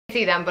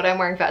see them, but I'm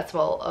wearing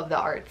Festival of the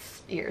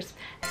Arts ears.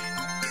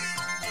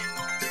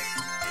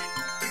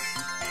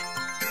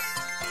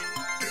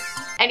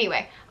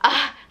 Anyway,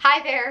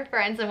 hi there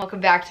friends and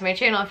welcome back to my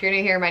channel. If you're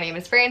new here, my name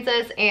is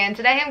Frances and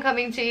today I'm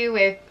coming to you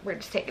with, we're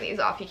just taking these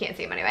off, you can't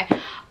see them anyway,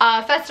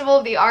 Festival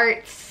of the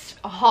Arts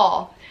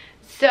haul.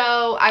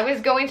 So I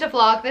was going to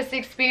vlog this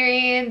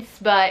experience,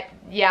 but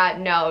yeah,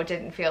 no,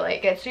 didn't feel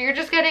like it. So you're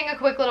just getting a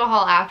quick little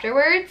haul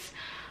afterwards.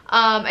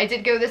 I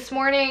did go this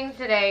morning.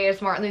 Today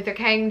is Martin Luther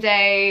King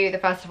Day. The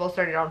festival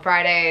started on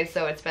Friday,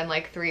 so it's been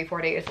like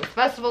 3-4 days since the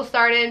festival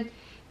started.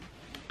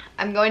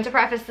 I'm going to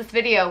preface this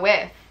video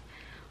with,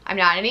 I'm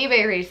not an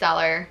eBay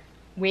reseller.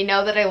 We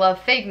know that I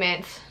love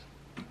Figment.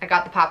 I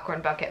got the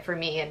popcorn bucket for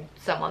me and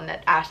someone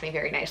that asked me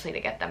very nicely to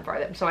get them for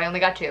them. So I only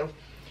got 2.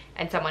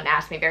 And someone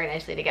asked me very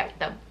nicely to get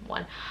them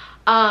 1.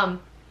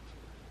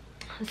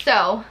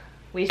 So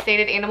we stayed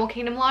at Animal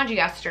Kingdom Lodge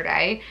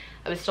yesterday.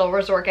 I was still a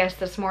resort guest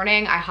this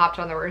morning. I hopped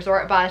on the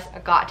resort bus, I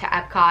got to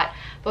Epcot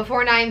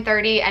before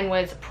 9:30 and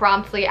was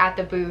promptly at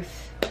the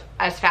booth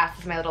as fast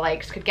as my little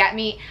legs could get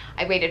me.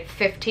 I waited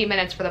 15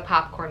 minutes for the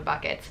popcorn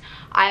buckets.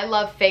 I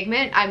love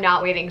Figment. I'm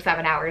not waiting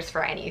 7 hours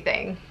for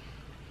anything.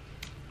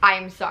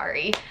 I'm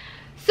sorry.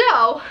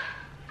 So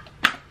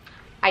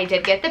I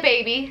did get the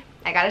baby.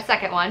 I got a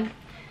second one.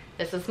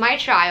 This is my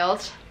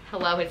child.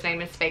 Hello, his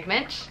name is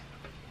Figment.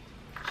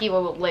 He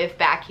will live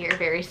back here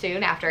very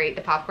soon after I ate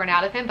the popcorn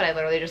out of him, but I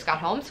literally just got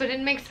home, so I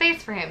didn't make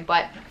space for him.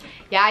 But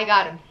yeah, I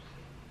got him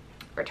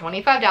for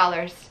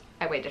 $25.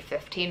 I waited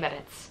 15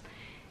 minutes.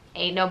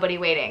 Ain't nobody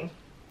waiting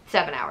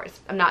 7 hours.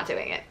 I'm not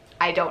doing it.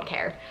 I don't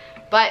care.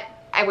 But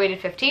I waited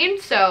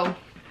 15, so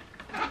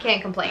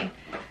can't complain.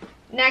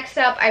 Next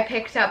up, I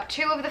picked up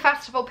 2 of the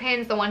festival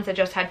pins, the ones that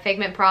just had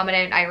Figment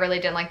prominent. I really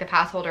didn't like the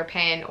pass holder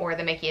pin or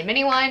the Mickey and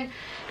Minnie one.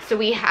 So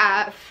we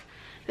have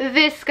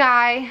this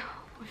guy,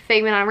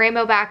 Figment on a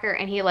rainbow backer,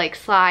 and he like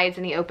slides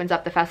and he opens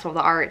up the Festival of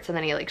the Arts and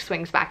then he like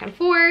swings back and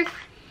forth.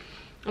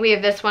 We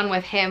have this one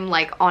with him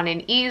like on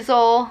an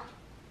easel.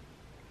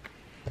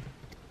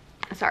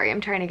 Sorry,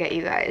 I'm trying to get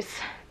you guys.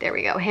 There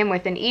we go, him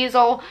with an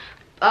easel.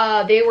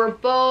 They were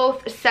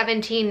both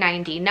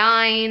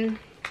 $17.99.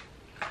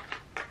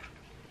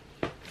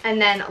 And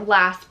then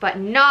last but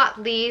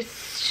not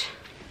least,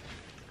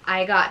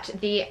 I got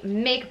the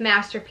Make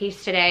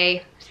Masterpiece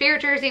Today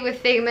Spirit jersey with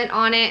Figment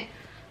on it.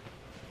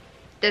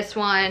 This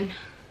one,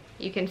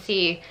 you can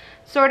see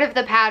sort of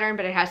the pattern,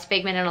 but it has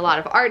Figment and a lot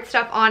of art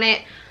stuff on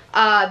it.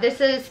 This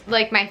is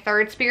like my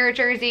 3rd Spirit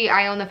jersey.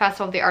 I own the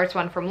Festival of the Arts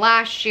one from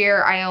last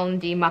year. I own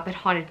the Muppet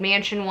Haunted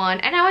Mansion one,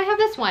 and now I have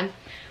this one.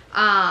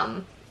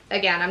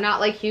 Again, I'm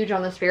not like huge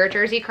on the Spirit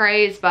jersey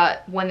craze,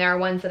 but when there are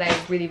ones that I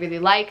really, really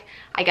like,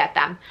 I get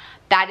them.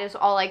 That is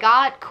all I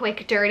got.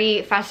 Quick,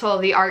 dirty Festival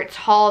of the Arts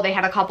haul. They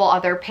had a couple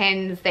other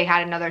pins. They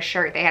had another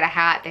shirt. They had a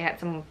hat. They had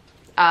some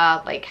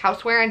like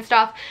houseware and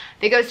stuff.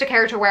 If it goes to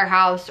Character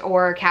Warehouse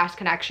or Cast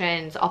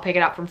Connections, I'll pick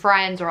it up from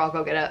friends or I'll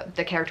go get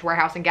the Character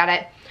Warehouse and get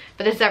it.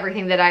 But this is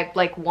everything that I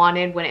like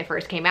wanted when it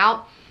first came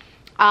out.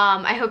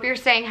 I hope you're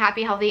staying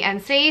happy, healthy,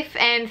 and safe.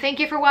 And thank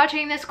you for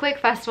watching this quick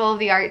Festival of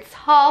the Arts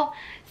haul.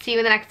 See you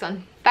in the next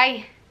one.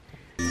 Bye.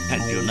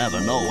 And you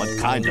never know what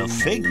kind of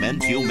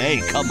Figment you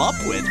may come up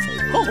with.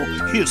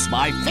 Oh, here's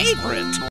my favorite.